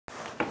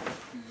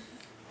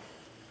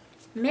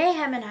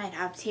Mayhem and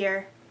Hideouts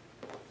here.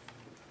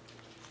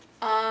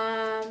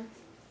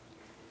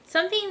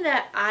 Something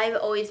that I've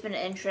always been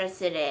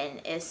interested in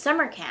is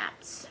summer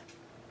camps.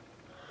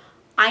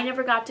 I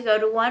never got to go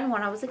to one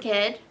when I was a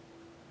kid.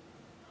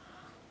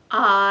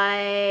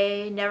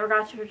 I never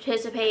got to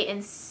participate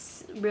in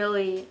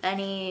really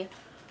any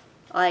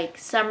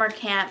summer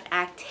camp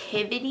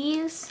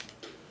activities.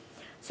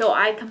 So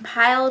I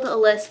compiled a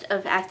list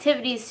of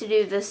activities to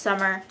do this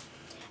summer,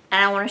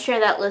 and I want to share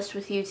that list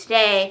with you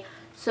today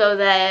so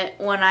that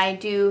when I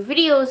do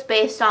videos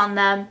based on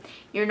them,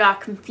 you're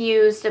not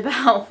confused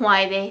about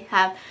why they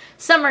have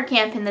summer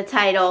camp in the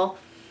title.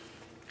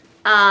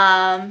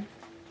 Yeah.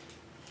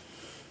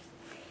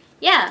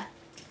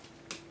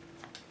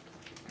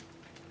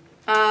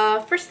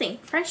 First thing,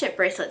 friendship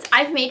bracelets.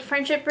 I've made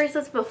friendship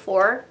bracelets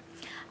before.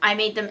 I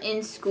made them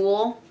in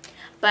school,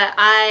 but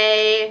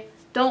I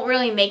don't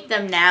really make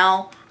them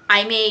now.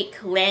 I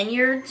make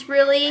lanyards,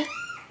 really.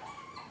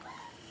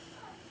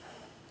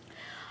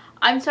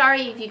 I'm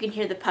sorry if you can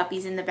hear the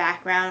puppies in the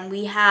background.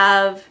 We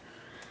have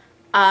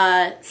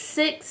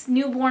 6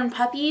 newborn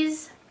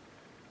puppies.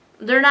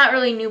 They're not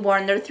really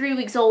newborn. They're 3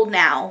 weeks old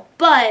now,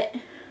 but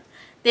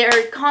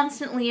they're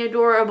constantly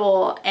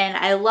adorable, and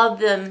I love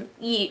them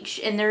each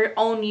in their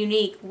own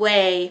unique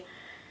way,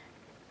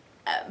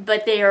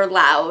 but they are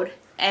loud,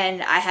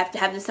 and I have to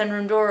have the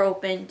sunroom door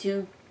open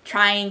to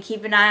try and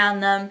keep an eye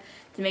on them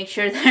to make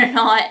sure they're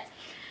not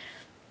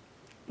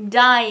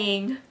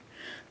dying.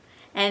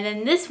 And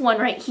then this one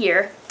right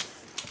here,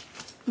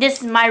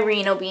 this is my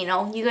Reno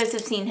Beano. You guys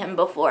have seen him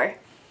before.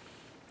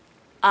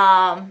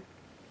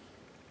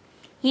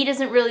 He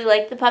doesn't really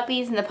like the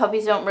puppies, and the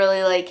puppies don't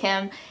really like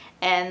him.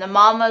 And the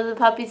mom of the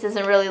puppies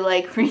doesn't really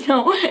like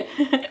Reno.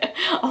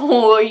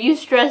 Oh, are you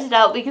stressed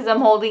out because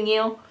I'm holding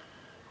you?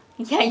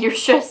 Yeah, you're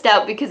stressed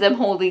out because I'm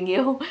holding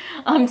you.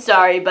 I'm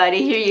sorry,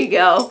 buddy. Here you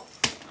go.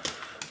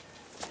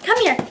 Come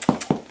here.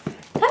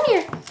 Come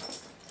here.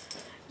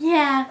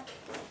 Yeah.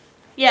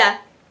 Yeah.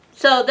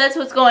 So that's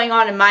what's going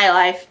on in my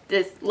life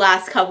this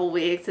last couple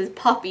weeks is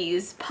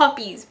puppies,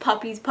 puppies,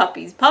 puppies,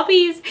 puppies,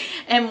 puppies,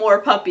 and more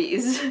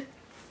puppies.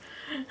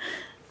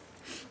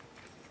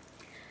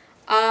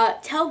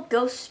 Tell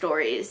ghost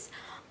stories.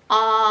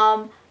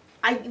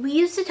 We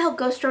used to tell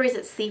ghost stories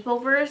at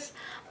sleepovers,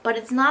 but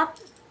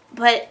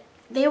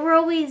they were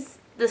always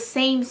the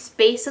same,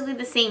 basically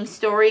the same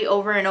story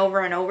over and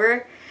over and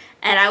over.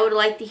 And I would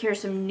like to hear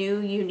some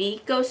new,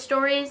 unique ghost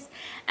stories.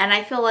 And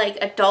I feel like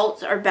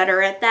adults are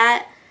better at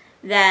that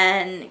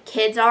than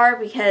kids are,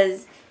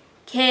 because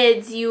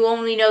kids, you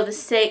only know the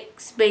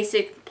 6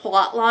 basic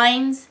plot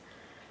lines,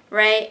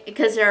 right?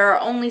 Because there are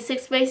only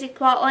 6 basic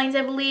plot lines,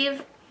 I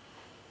believe.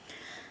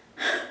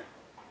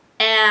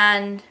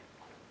 And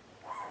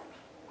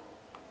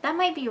that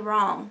might be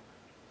wrong.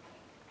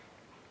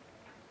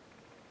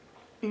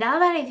 Now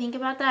that I think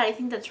about that, I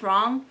think that's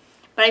wrong.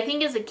 But I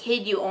think as a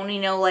kid, you only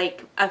know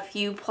a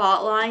few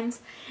plot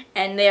lines,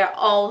 and they're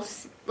all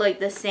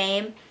the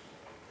same.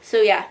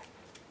 So yeah.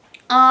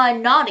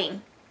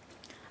 Knotting.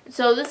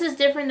 So this is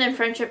different than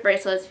friendship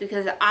bracelets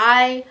because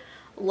I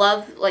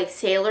love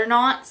sailor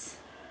knots.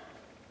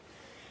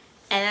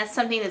 And that's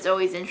something that's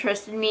always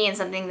interested me and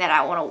something that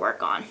I want to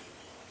work on.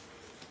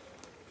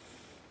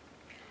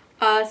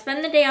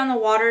 Spend the day on the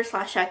water /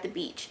 at the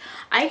beach.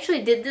 I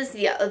actually did this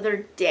the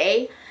other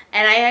day,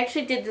 and I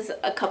actually did this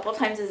a couple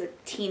times as a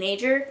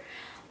teenager,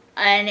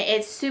 and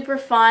it's super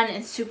fun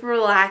and super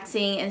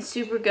relaxing and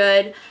super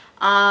good.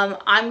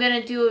 I'm going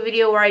to do a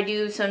video where I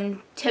do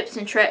some tips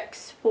and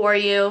tricks for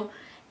you,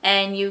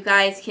 and you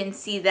guys can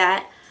see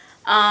that.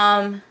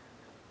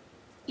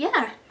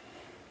 Yeah.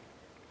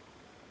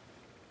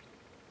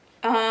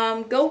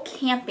 Go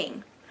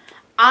camping.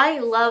 I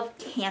love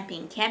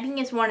camping. Camping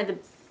is one of the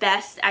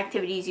best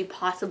activities you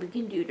possibly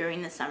can do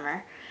during the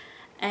summer.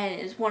 And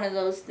it's one of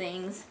those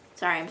things,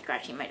 sorry, I'm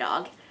scratching my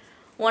dog.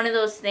 One of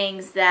those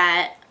things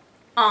that,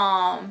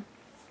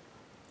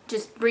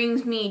 just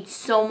brings me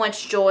so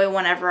much joy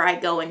whenever I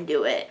go and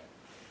do it.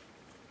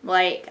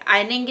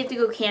 I didn't get to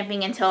go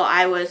camping until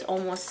I was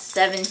almost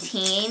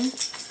 17,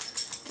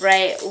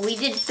 right? We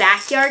did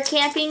backyard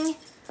camping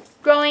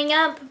growing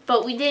up,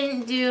 but we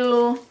didn't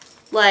do,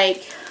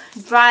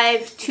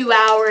 drive 2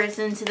 hours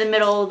into the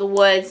middle of the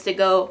woods to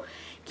go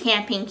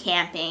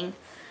camping.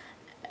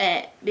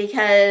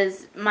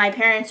 Because my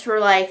parents were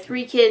like,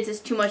 3 kids is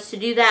too much to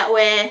do that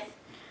with,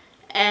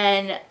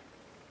 and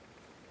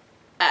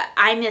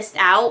I missed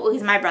out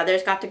because my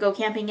brothers got to go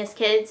camping as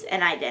kids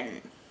and I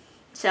didn't.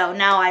 So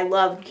now I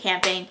love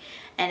camping,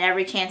 and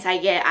every chance I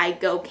get, I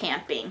go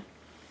camping.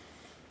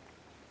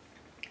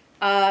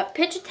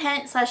 Pitch a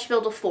tent /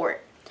 build a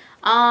fort.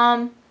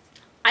 I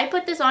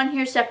put this on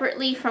here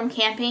separately from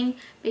camping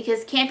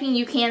because camping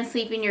you can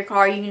sleep in your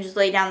car. You can just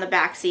lay down the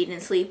back seat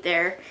and sleep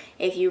there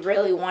if you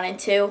really wanted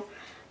to.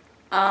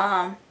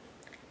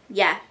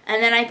 Yeah,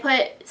 and then I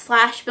put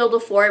 / build a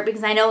fort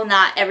because I know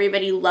not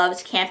everybody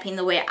loves camping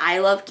the way I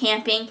love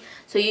camping.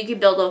 So you could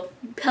build a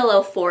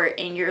pillow fort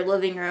in your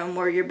living room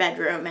or your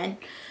bedroom and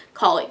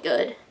call it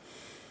good.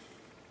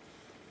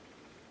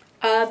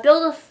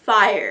 Build a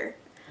fire.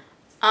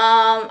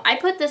 I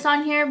put this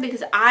on here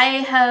because I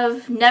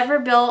have never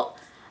built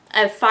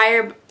a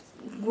fire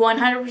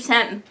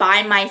 100%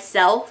 by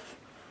myself.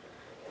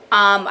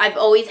 I've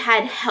always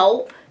had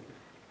help.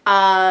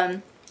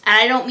 And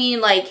I don't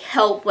mean like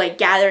help like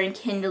gathering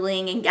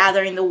kindling and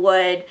gathering the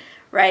wood,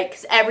 right?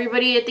 Because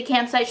everybody at the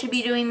campsite should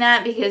be doing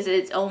that because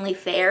it's only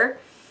fair.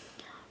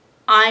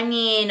 I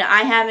mean,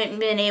 I haven't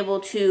been able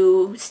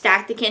to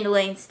stack the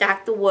kindling,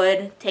 stack the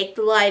wood, take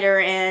the lighter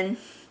and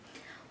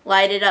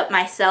light it up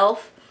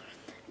myself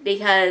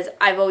because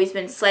I've always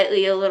been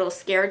slightly a little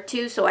scared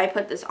to, so I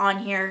put this on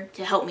here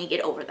to help me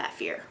get over that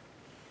fear.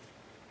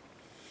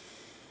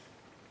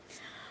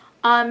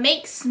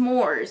 Make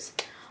s'mores.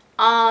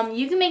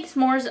 You can make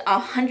s'mores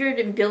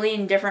 100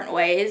 billion different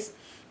ways.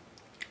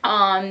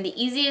 The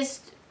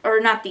easiest, or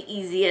not the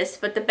easiest,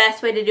 but the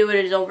best way to do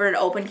it is over an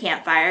open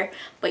campfire.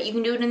 But you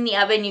can do it in the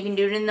oven, you can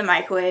do it in the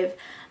microwave.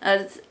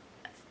 It's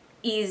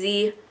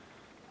easy.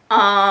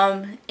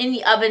 In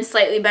the oven,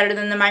 slightly better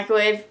than the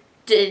microwave.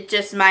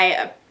 Just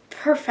my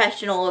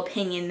professional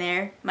opinion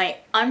there. My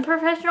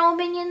unprofessional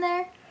opinion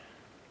there.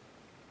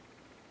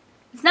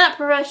 It's not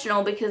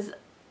professional because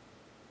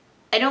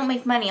I don't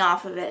make money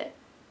off of it.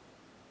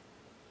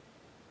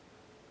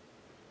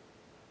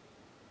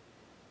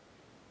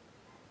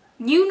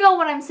 You know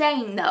what I'm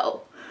saying,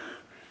 though.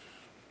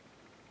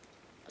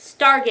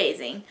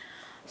 Stargazing.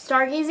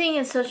 Stargazing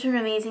is such an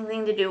amazing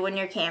thing to do when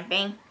you're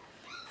camping.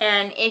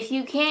 And if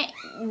you can't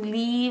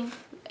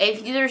leave,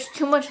 if there's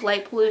too much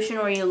light pollution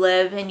where you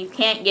live and you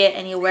can't get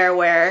anywhere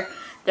where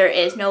there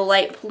is no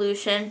light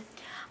pollution,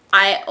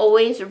 I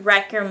always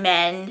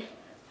recommend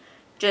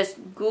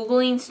just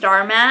Googling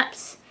star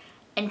maps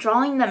and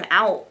drawing them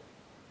out.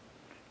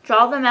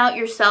 Draw them out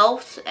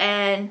yourself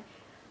and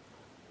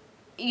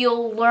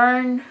you'll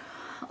learn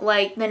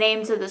like the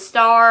names of the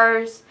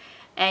stars,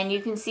 and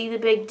you can see the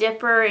Big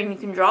Dipper and you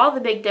can draw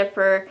the Big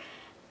Dipper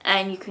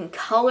and you can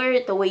color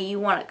it the way you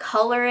want to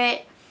color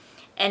it,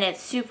 and it's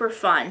super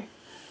fun.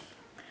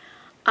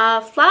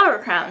 Flower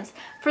crowns.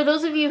 For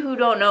those of you who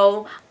don't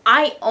know,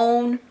 I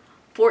own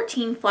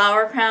 14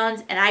 flower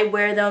crowns and I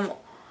wear them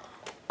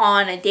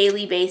on a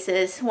daily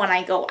basis when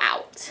I go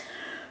out.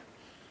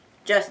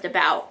 Just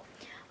about.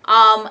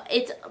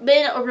 It's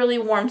been a really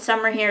warm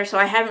summer here, so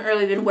I haven't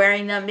really been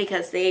wearing them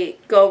because they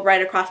go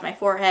right across my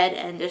forehead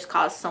and just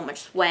cause so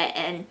much sweat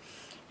and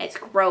it's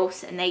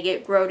gross and they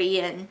get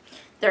grody and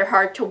they're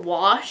hard to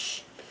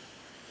wash.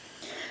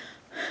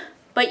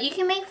 But you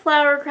can make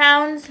flower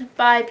crowns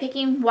by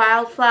picking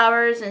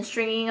wildflowers and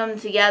stringing them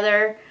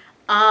together.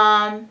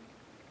 I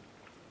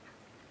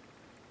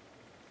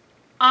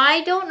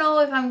don't know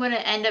if I'm going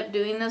to end up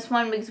doing this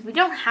one because we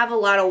don't have a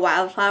lot of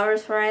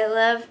wildflowers where I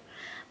live.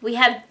 We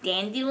have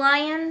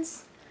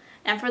dandelions,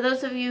 and for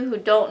those of you who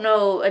don't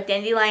know, a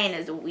dandelion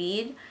is a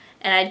weed,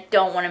 and I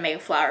don't want to make a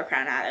flower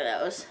crown out of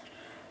those.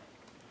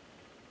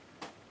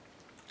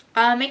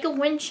 Make a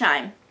wind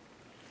chime.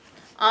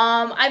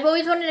 I've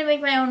always wanted to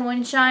make my own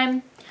wind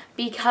chime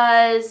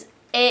because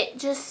it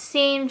just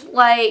seemed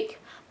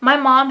like my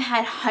mom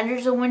had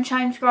hundreds of wind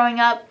chimes growing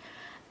up,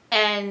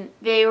 and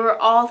they were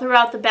all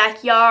throughout the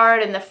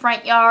backyard and the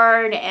front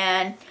yard,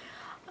 and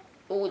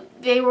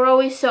they were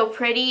always so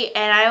pretty,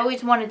 and I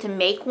always wanted to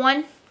make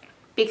one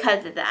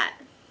because of that.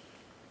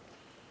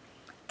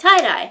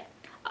 Tie-dye.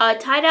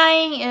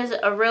 Tie-dyeing is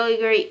a really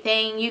great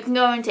thing. You can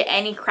go into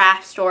any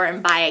craft store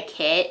and buy a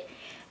kit,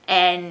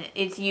 and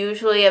it's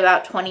usually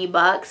about 20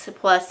 bucks,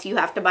 plus you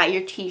have to buy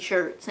your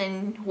t-shirts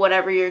and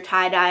whatever you're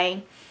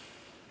tie-dyeing.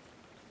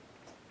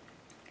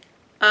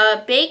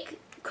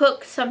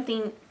 Bake/cook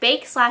something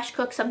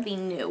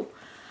new.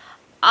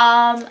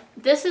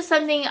 This is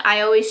something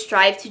I always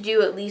strive to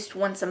do at least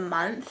once a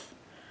month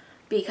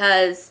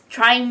because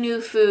trying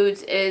new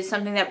foods is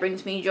something that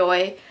brings me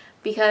joy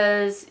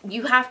because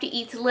you have to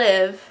eat to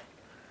live,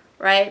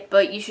 right?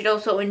 But you should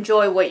also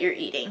enjoy what you're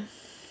eating.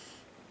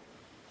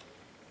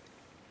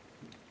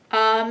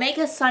 Make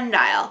a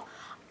sundial.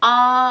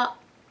 I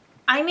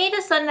made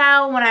a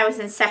sundial when I was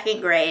in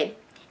 2nd grade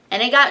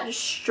and it got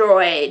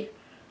destroyed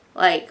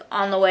like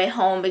on the way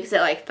home because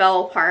it like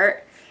fell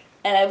apart.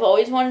 And I've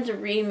always wanted to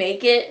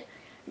remake it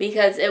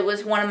because it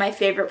was one of my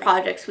favorite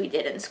projects we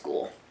did in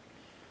school.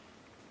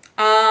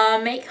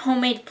 Make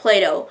homemade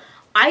Play-Doh.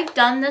 I've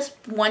done this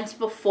once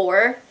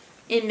before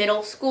in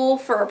middle school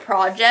for a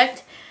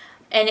project,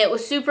 and it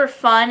was super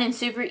fun and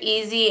super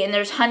easy, and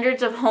there's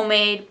hundreds of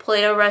homemade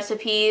Play-Doh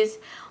recipes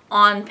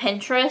on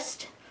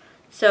Pinterest.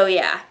 So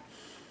yeah.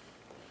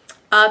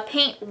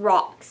 Paint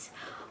rocks.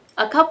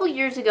 A couple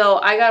years ago,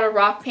 I got a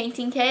rock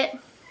painting kit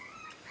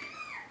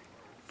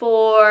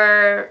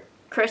for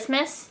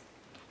Christmas,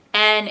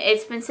 and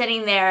it's been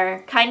sitting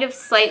there kind of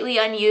slightly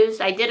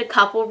unused. I did a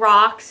couple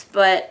rocks,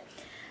 but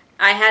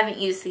I haven't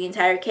used the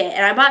entire kit,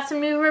 and I bought some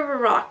new river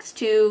rocks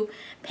to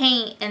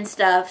paint and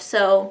stuff,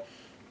 so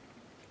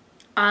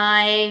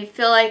I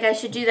feel like I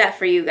should do that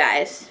for you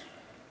guys.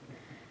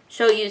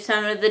 Show you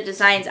some of the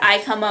designs I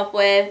come up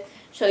with,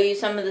 show you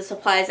some of the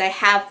supplies I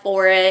have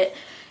for it,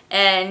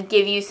 and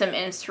give you some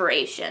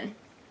inspiration.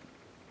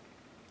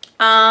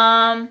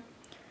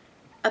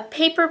 a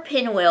paper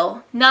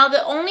pinwheel. Now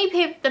the only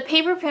the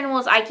paper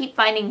pinwheels I keep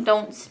finding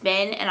don't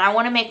spin, and I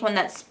want to make one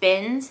that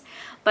spins,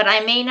 but I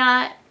may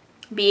not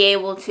be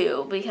able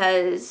to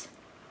because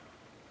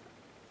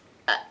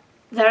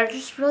they're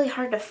just really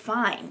hard to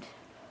find.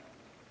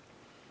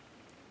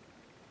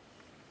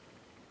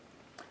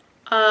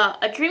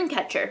 A dream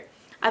catcher.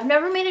 I've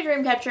never made a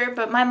dream catcher,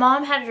 but my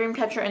mom had a dream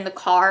catcher in the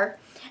car,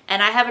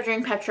 and I have a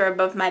dream catcher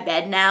above my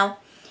bed now,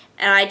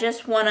 and I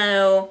just want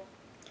to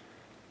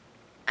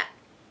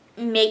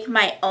make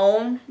my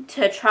own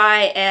to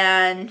try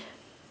and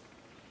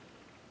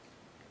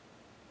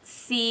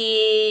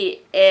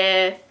see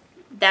if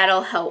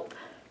that'll help.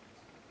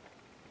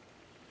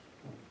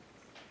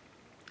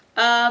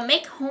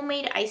 Make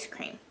homemade ice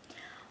cream.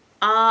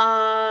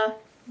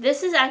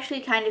 This is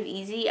actually kind of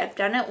easy. I've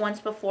done it once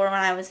before when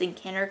I was in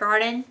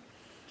kindergarten.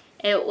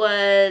 It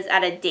was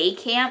at a day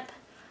camp.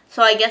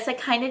 So I guess I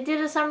kind of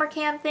did a summer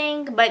camp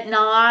thing, but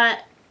not,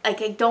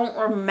 like, I don't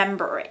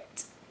remember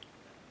it.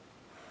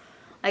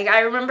 Like,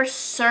 I remember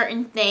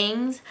certain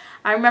things.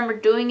 I remember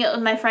doing it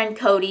with my friend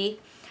Cody.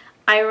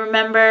 I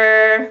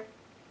remember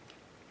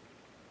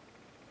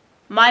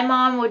my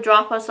mom would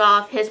drop us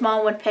off. His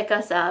mom would pick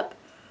us up.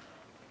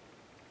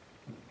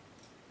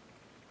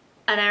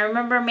 And I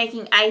remember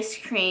making ice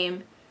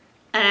cream.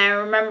 And I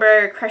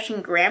remember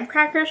crushing graham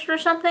crackers for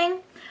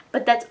something.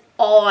 But that's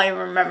all I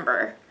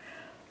remember.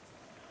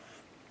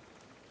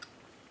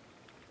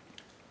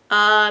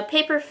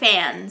 Paper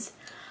fans.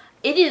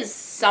 It is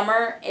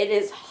summer. It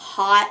is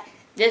hot.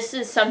 This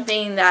is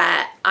something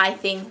that I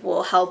think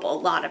will help a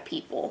lot of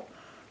people.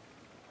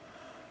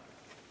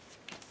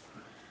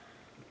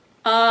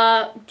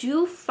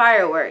 Do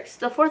fireworks.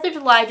 The 4th of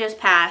July just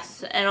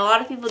passed, and a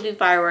lot of people do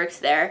fireworks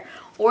there.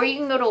 Or you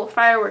can go to a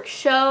fireworks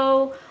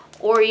show,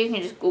 or you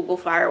can just Google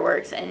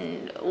fireworks,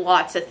 and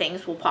lots of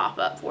things will pop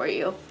up for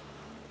you.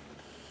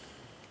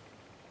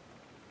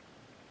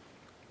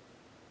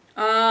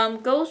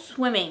 Go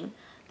swimming.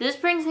 This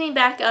brings me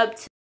back up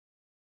to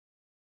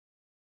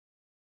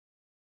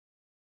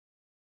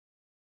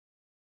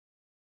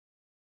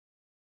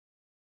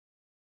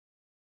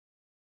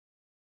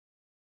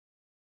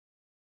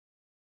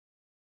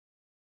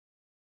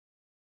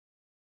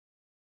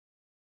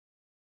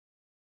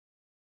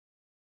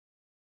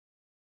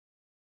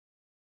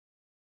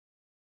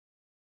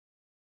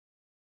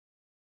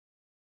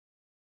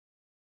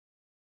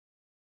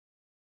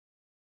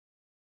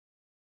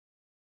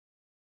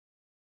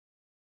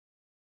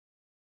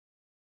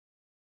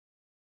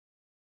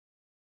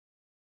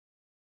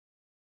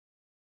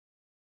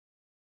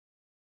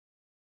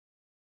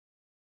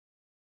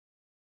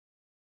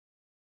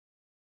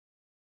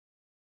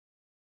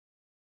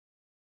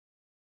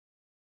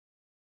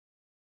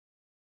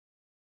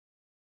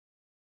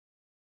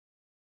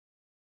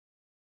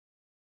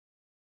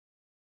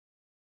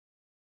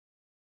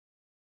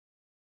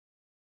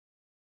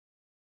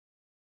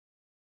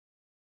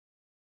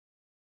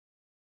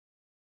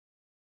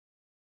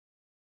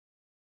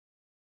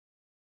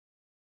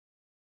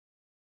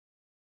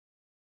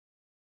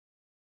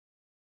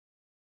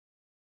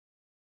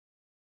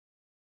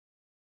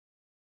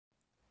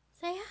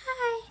say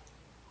hi.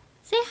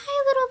 Say hi,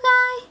 little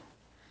guy.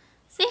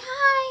 Say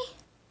hi.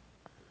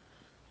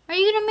 Are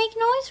you gonna make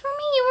noise for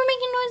me? You were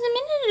making noise a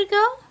minute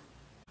ago.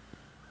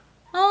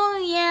 Oh,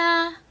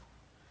 yeah.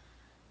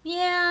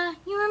 Yeah,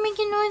 you were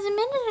making noise a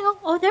minute ago.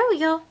 Oh, there we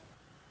go.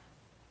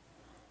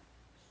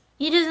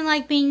 He doesn't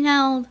like being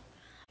held.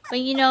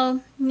 But, you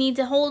know, need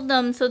to hold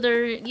them so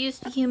they're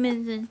used to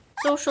humans and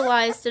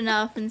socialized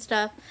enough and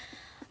stuff.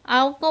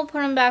 I'll go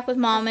put him back with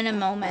Mom in a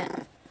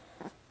moment.